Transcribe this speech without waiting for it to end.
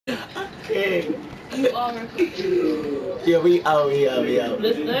You are recording. Yeah, we out.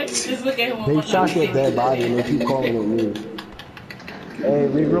 Just look at him. They shot your dead body and they keep calling on me. Hey,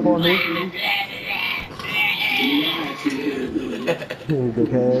 regroup on me.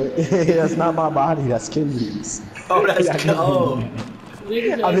 Okay. That's not my body, that's Kenji's. Oh, that's cold.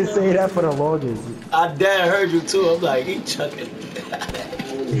 I've been saying that for the longest. I damn heard you too. I'm like, he chucking.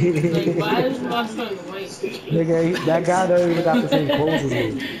 Like, why is my son white? Nigga, that guy don't even got the same clothes as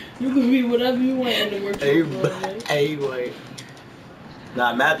me. You can be whatever you want in the work. Hey, wait.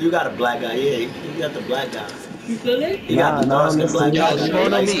 Nah, Matthew, you got a black guy. Yeah, you got the black guy. You feel it? You got the dark skin black guy. Yo,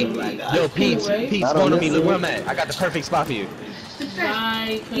 spawn on me. Yo, Pete, spawn on me. Look where I'm at. I got the perfect spot for you.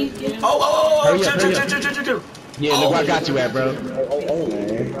 Right. Oh, chill. Yeah, look where I got you at, bro. Hey,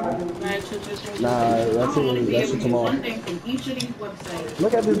 man. Nah, that's it tomorrow.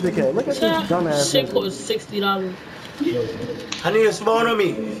 Look at this dickhead. Look at this dumbass. Shit costs $60. I need to spawn on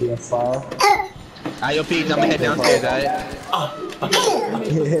me. PS5. Alright, yo, Pete, I'm gonna head downstairs, alright?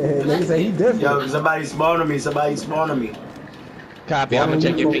 Yeah, nigga say he different. Yo, somebody spawn on me. Somebody spawn on me. Copy, I'm gonna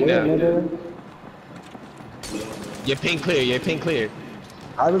check your ping now. Your ping clear, your ping clear.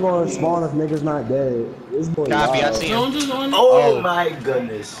 How we gonna spawn if niggas not dead? This boy Copy, wild. I see him. Oh my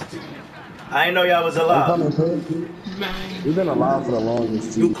goodness. I didn't know y'all was alive. We've been alive for the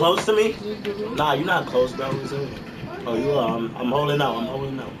longest. You close to me? Nah, you're not close, bro. Oh, you are. I'm holding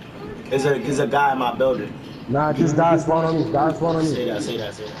out. There's a guy in my building. Nah, just die spawn on me. Die spawn on me. Say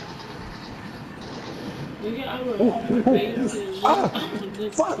that.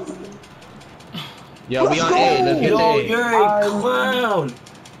 Fuck. Yo, we on A. Let's get Yo, A. you're a clown.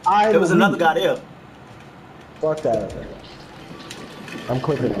 There was another guy there. Fuck that. I'm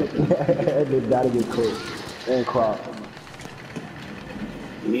clicking it. They gotta get quick. And crop.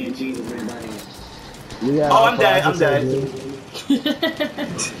 Me and Jesus ran by him. Oh, I'm dead.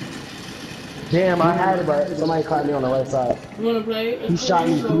 Damn, I had it, but somebody caught me on the right side. You wanna play? He shot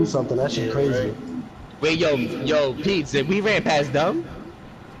me through something. That shit crazy. Wait, yo, Pete, did we ran past them?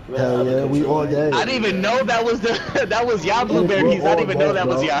 Hell yeah, we all dead. I didn't even know that was y'all blueberries. I didn't even know that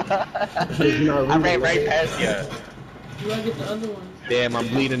was y'all. I ran right past y'all. You gotta get the other one. Damn, I'm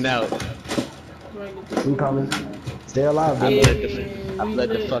bleeding out. We coming. Stay alive, I man. bled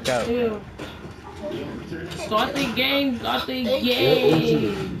the fuck out. Start the game. Thank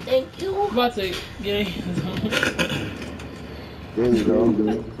you. About to game. There you go.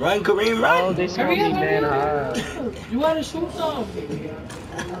 Run, Kareem, run. Oh, they saw me, man. You gotta shoot some.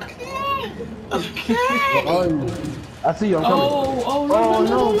 Okay. I see you. I'm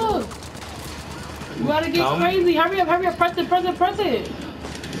coming. Look. You gotta get crazy. Hurry up. Press it.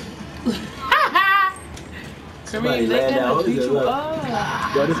 Kareem, they gotta beat you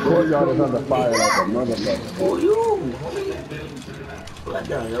up. Yo, this courtyard is under fire like a motherfucker. Who you? Let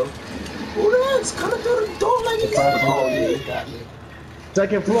down, yo. Who that's coming through the door like you got? Oh, yeah, you got me.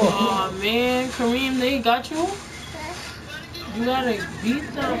 Second floor. Oh, man. Kareem, they got you? You gotta beat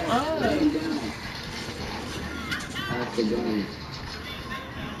them up.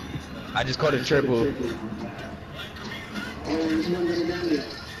 I just caught a triple.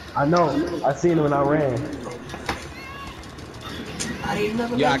 I know. I seen him when I ran.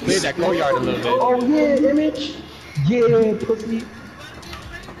 Yeah, I cleared that courtyard a little bit. Oh yeah, image. Yeah, pussy.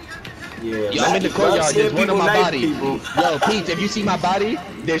 Yeah. Yo, I'm in the courtyard. There's one on my body. Yo, Pete, if you see my body,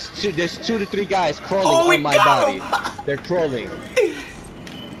 there's 2 to 3 guys crawling on my body. They're crawling.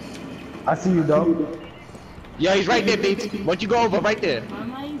 I see you, dog. Yo, he's right there, Pete. Once you go over, right there.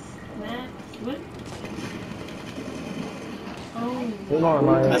 Hold on,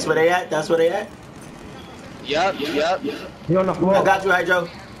 man. That's where they at? Yup. He on the floor. I got you, Hydro.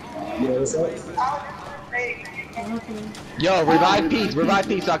 Yeah, what's up? Yo, revive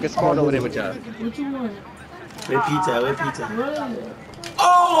Pete so I can spawn over there with y'all. What you want? Where pizza? Run.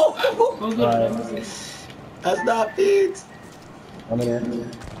 Oh! That's not Pete. I'm in there.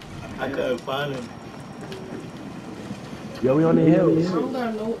 I couldn't find him. Yo, we on the hills. I don't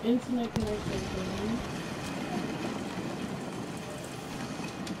got no internet connection.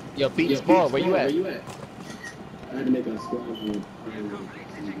 Yo, Pete, spawn, where you at? I had to make a squad.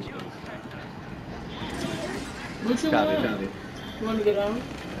 What you Copy. want? You want to get out?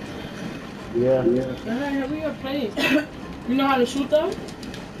 Yeah. Hurry up, play. You know how to shoot them?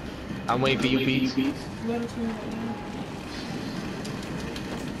 I'm waiting for you, Pete. You gotta shoot them.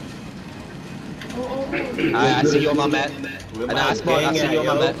 Oh. I see you on my map. I see you on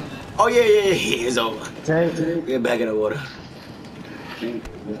my map. Oh, yeah. It's over. Get back in the water.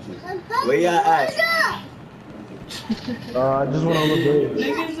 Where y'all at? I just went on the bridge.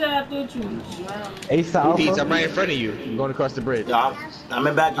 Niggas said I thought you was drowned. Ace to Alpha. Pete, I'm right in front of you. I'm going across the bridge. Yeah, I'm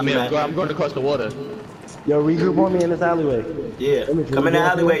in back of you, man. I'm going across the water. Yo, regroup on me in this alleyway. Yeah, come in the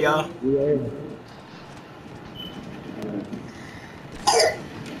alleyway, y'all. Yeah.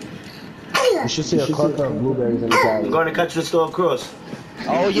 You should see a cluster of blueberries in this I'm alleyway. going to cut your store across.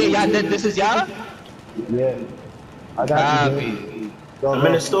 Oh yeah, y'all. This is y'all. Yeah. I got you. Copy. Yo, I'm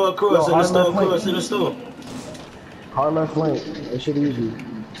in the store across, yo, in the store hard left across, in flank. the store. Hard left flank. That shit easy.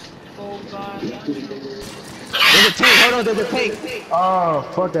 Oh god. There's a tank. Hold on, there's a tank. Oh,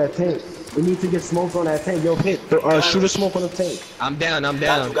 fuck that tank. We need to get smoke on that tank. Yo, Pit, shoot a smoke on the tank. I'm down. I'm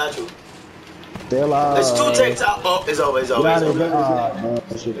Got down. you, got you. They're alive. There's 2 tanks out. Oh, it's over, it's over, it's over. Man,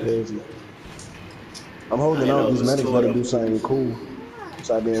 that shit crazy. I'm holding I know, out. These it's medics two better of do them. something cool.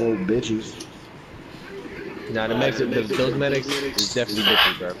 Stop being little bitches. Nah, those medics is definitely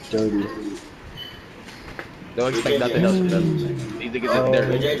bitchy, bro. Dirty. Don't expect nothing else from them. These niggas are Hey,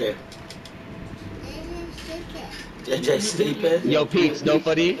 dirty. JJ sleeping. Yo, Pete, no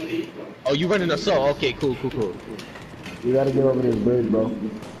funny. Oh, you running assault? Okay, cool. You gotta get over this bridge, bro.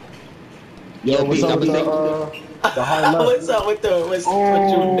 Yo, what's Pete, up I'm with gonna the hard left? What's up with the, what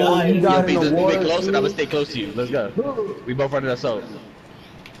Oh, you dying? you Yo, got Pete, in the let's water, get close and I'm gonna too? stay close to you. Let's go. We both running assault.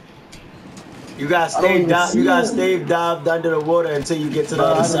 You gotta I don't stay even down. see You gotta them. stay dived under the water until you get to the Bro,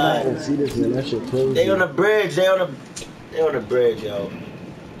 other I did not even side. see this, man. That shit crazy. They on the bridge. They on the bridge, yo.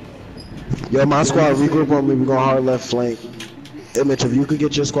 Yo, my squad, regroup on me. We going hard left flank. Image, if you could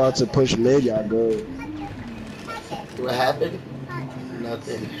get your squad to push mid, y'all good. What happened?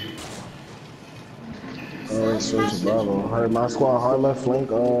 Nothing. Switch to Bravo. Heard my squad hard left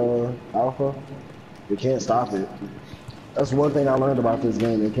flank, Alpha. They can't stop it. That's one thing I learned about this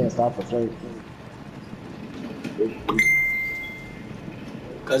game. They can't stop the flank.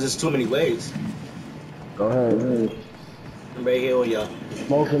 Cause it's too many ways. Go ahead. I'm right here on y'all.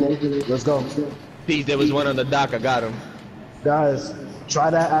 Smoking it. Let's go. Pete, there was one on the dock. I got him. Guys, try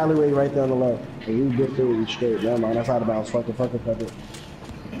that alleyway right there on the left. And we get through, we straight. Never mind, that's out of bounds. Fuck it.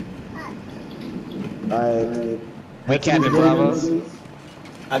 Alright. We Captain Bravo.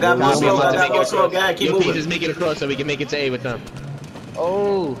 I got more Copy, I'm smoke. about I to got make more it smoke. across. Guy, keep Yo, Pete, moving. just make it across so we can make it to A with them.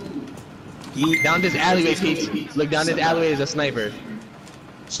 Oh. Yeet. Down this alleyway, Pete. Look, down this alleyway is a sniper.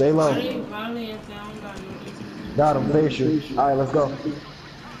 Stay low. I ain't violent, I don't got no. Got him, face you. Alright, let's go.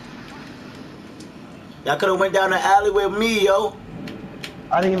 Y'all could have went down the alleyway with me, yo.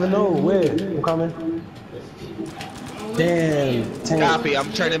 I didn't even know where. I'm coming. Damn. Tank. Copy,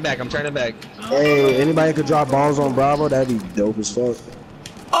 I'm turning back. Hey, anybody could drop bombs on Bravo? That'd be dope as fuck.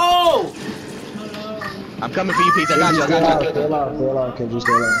 Oh! I'm coming for you, Pete. I got you. Stay alive, Kendrick,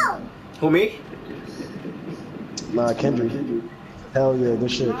 stay alive. Who, me? Nah, Kendrick. Hell yeah, good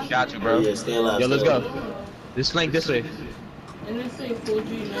shit. Got you, bro. Yeah, stay alive. Yo, let's stay alive. go. Just flank this way. And they say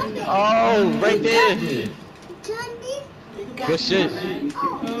 4G. Oh, right there. Good shit.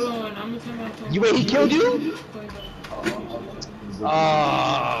 Hold on, I'm gonna turn my phone. You wait, he killed you?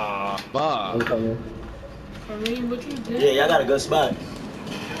 Ah, fuck. I'm coming. Kareem, what you did? Yeah, y'all got a good spot.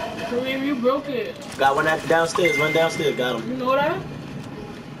 Kareem, you broke it. Got one downstairs. One downstairs. Got him. You know that?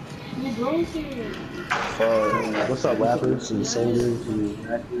 You broke it. What's up, rappers and singers and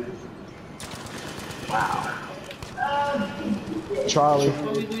actors? Wow. Charlie.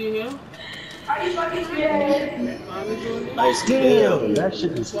 What we doing here? Are you fucking scared? Why we doing it? Nice Damn, kill. that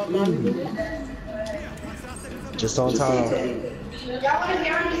shit is easy. Just on time.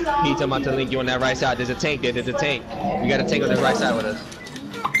 Pete, I'm about to link you on that right side. There's a tank there. There's a tank. We got a tank on the right side with us.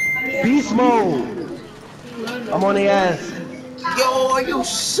 Beast mode. I'm on the ass. Yo, are you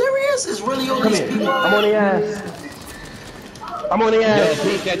serious? It's really on Come these here. people. I'm on the ass. I'm on the Yo, ass.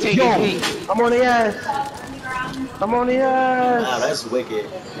 Pete, that tank Yo, is Pete. I'm on the ass. I'm on the Wow, ass. that's wicked.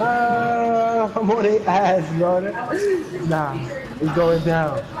 I'm on the ass, brother. Nah, it's going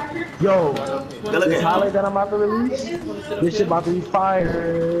down. Yo, Good looking. this highlight that I'm about to release, this shit about to be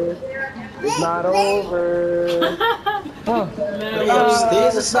fire. It's not over. Huh. They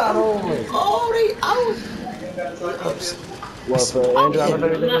upstairs or It's not something? over. Oh, they out. What, for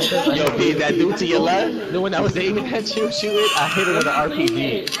Andrew? Yo, Pete, that dude to your left, the one that was aiming at you, shooting, I hit it with an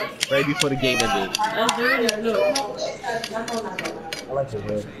RPG right before the game ended. That's dirty, look. I like your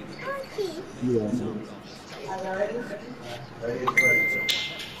hair. Yeah.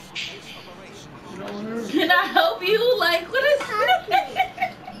 Can I help you? Like, what is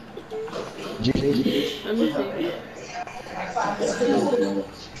Let me see.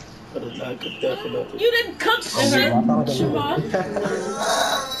 You didn't cook sugar.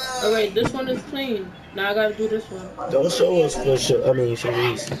 Alright, this one is clean. Now I gotta do this one. Don't show us for sure. I mean,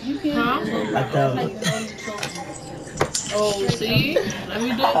 Sharice. Huh? I doubt it. Oh, see? Let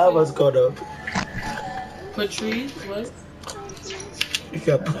me do I it. was gonna. Patrice, what? You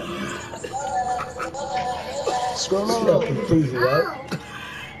got Scroll up. Patrice, right?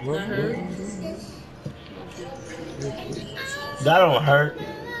 That hurt? That don't hurt.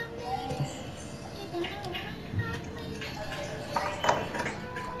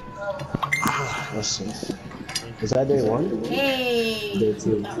 Let's see. Is that day one? Hey. Day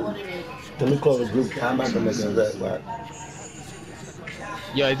two. I ordered it. Let me close the group. I'm about to make that spot.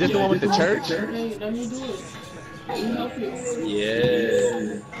 Yo, is this the one with the church? Hey, let me do it. Let me help you.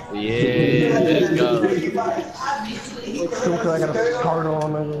 Yeah. Yeah. Let's go. Still cause I got a card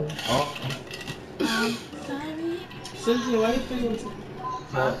on. Oh. Sorry. Cynthia, why you playing with you?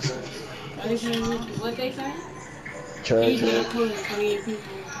 Why you playing with you? What they say? Church. He's recording 28 people.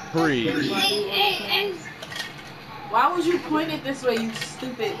 Free. Why would you point it this way, you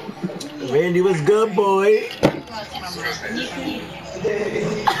stupid? Randy was good, boy.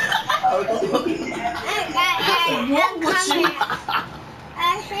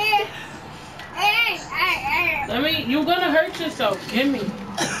 I mean, you're gonna hurt yourself. Give me.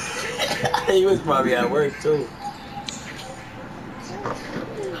 He was probably at work too.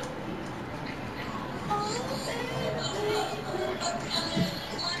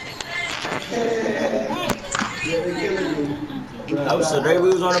 I was so we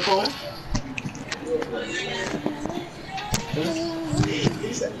was on the phone.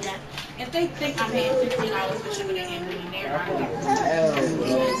 If they think I'm paying $15 for shipping and handling, they're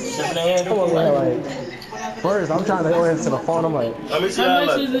Shipping the hand. Come on, man, like, first, I'm trying to go into the phone. I'm like, Let me see How how I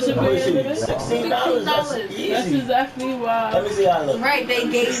much look. is the shipping Let me see. and handling? $16. That's $16. easy. That's exactly why. Let me see how I look. Right, they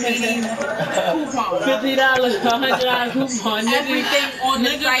gave me coupons. $50, $100 coupon. Everything on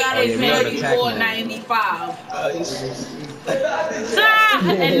the site is $34.95.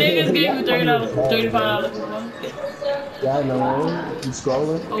 And niggas gave you $30, $35 coupon. yeah, I know. You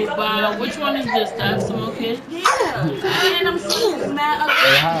scrolling? Oh wow, which one is this? That's small kid? Yeah, and I'm seeing mad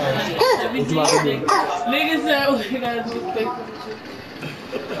Hey, other. hi. Let me What see you about to your do? dick. Niggas said, oh, you gotta do a fake.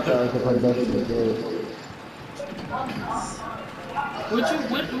 Trying to play back to the game.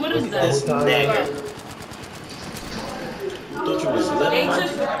 What is that? This nigga. Thought you was They little.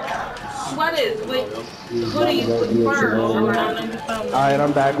 just sweaters with hoodies with fur Oh, over now them. let me find one. Alright,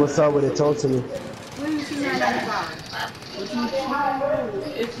 I'm back. What's up with it? Talk to me. Where is $2.95?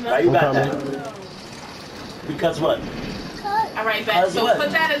 It's Why not. you I'm got coming. that? Because what? All right, back. So what?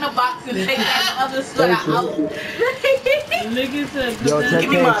 put that in a box and take that other sweater Thank you. out. Niggas said, put Yo, that check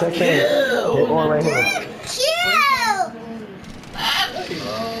Give me in, my check in. bill. Hit on right here.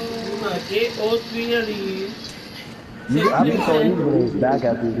 Oh, get all three of these. I be throwing these grenades back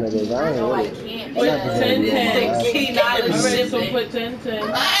at these niggas. I ain't No, I with it. can't. Put got the 10, game. 10. $16 Alright, so shipping. put 10,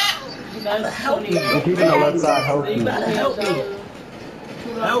 10. That's 20. I'm keeping the left side So you healthy. got Help me. $10.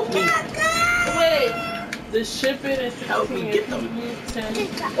 Help me. Wait. The shipping is 16. Help me get them.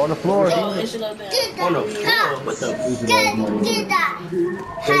 10. On the floor. Oh, it's low down. On the floor. What the?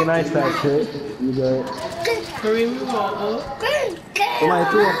 Take a nice back, kid. You good? Kareem, you want up? Somebody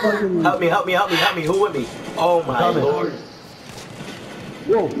threw a fucking... Help me, help me, help me, help me. Who with me? Oh my Coming. lord.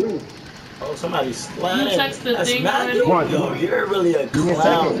 Whoa. Oh, somebody's sliding. You text the That's thing Matthew. already? Yo, you're really a me a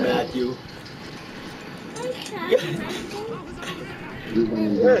clown, second. Matthew.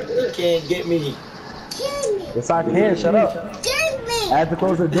 You can't get me. Yes, I can. Shut up. I had to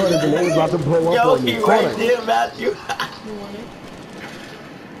close the door. The grenade's about to blow up Yo, on he me. right Corner. there, Matthew.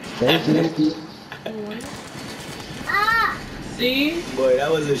 Thank you. See? Boy,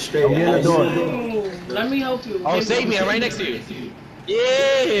 that was a straight I'm getting the door. Oh, let me help you. Oh, save me. I'm right next to you. Let me see.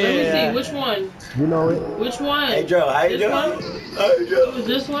 Yeah. Which one? You know it. Which one? Hey, Joe, how you This doing? one? Hey, Joe. Is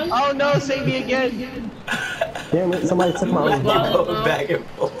this one? Oh no, save me again. Damn it. Somebody took my own. Well, Going no. back and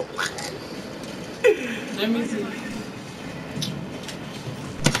forth. Let me see.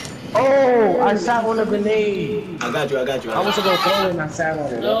 Oh, I sat on a grenade. I got you, I got you. I was gonna throw it and I sat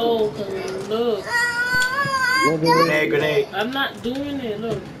on it. No, Kareem, look. Grenade, grenade. I'm not doing it.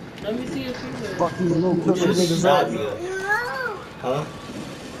 Look. Let me see if you can. Fuck these little pussy niggas Not up. good. Huh?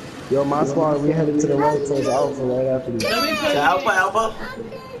 Yo, my squad, we headed to the right towards Alpha right after this. Let me So put Alpha, Alpha.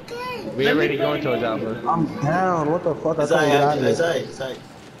 We already going towards Alpha. I'm down. What the fuck? I It's couldn't get out alright, of it's here. alright, it's alright.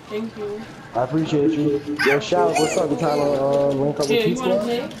 Thank you. I appreciate you. Yo, shout, what's up? You trying to link up with Here, you wanna P-Squad?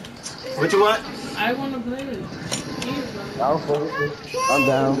 play? What you want? I wanna play. Here, bro. Alpha. I'm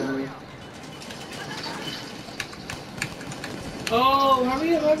down. Oh,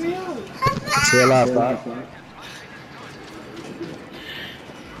 hurry up, hurry up. Chill out, Doc.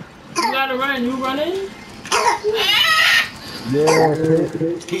 You gotta run. You running? Yeah,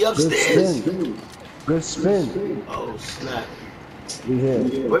 hit He upstairs. spin. Good spin. Oh snap. We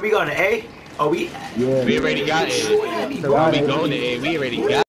here. Where we going to A? Oh we. Yeah. We already got it. Got We it. going to A. We already got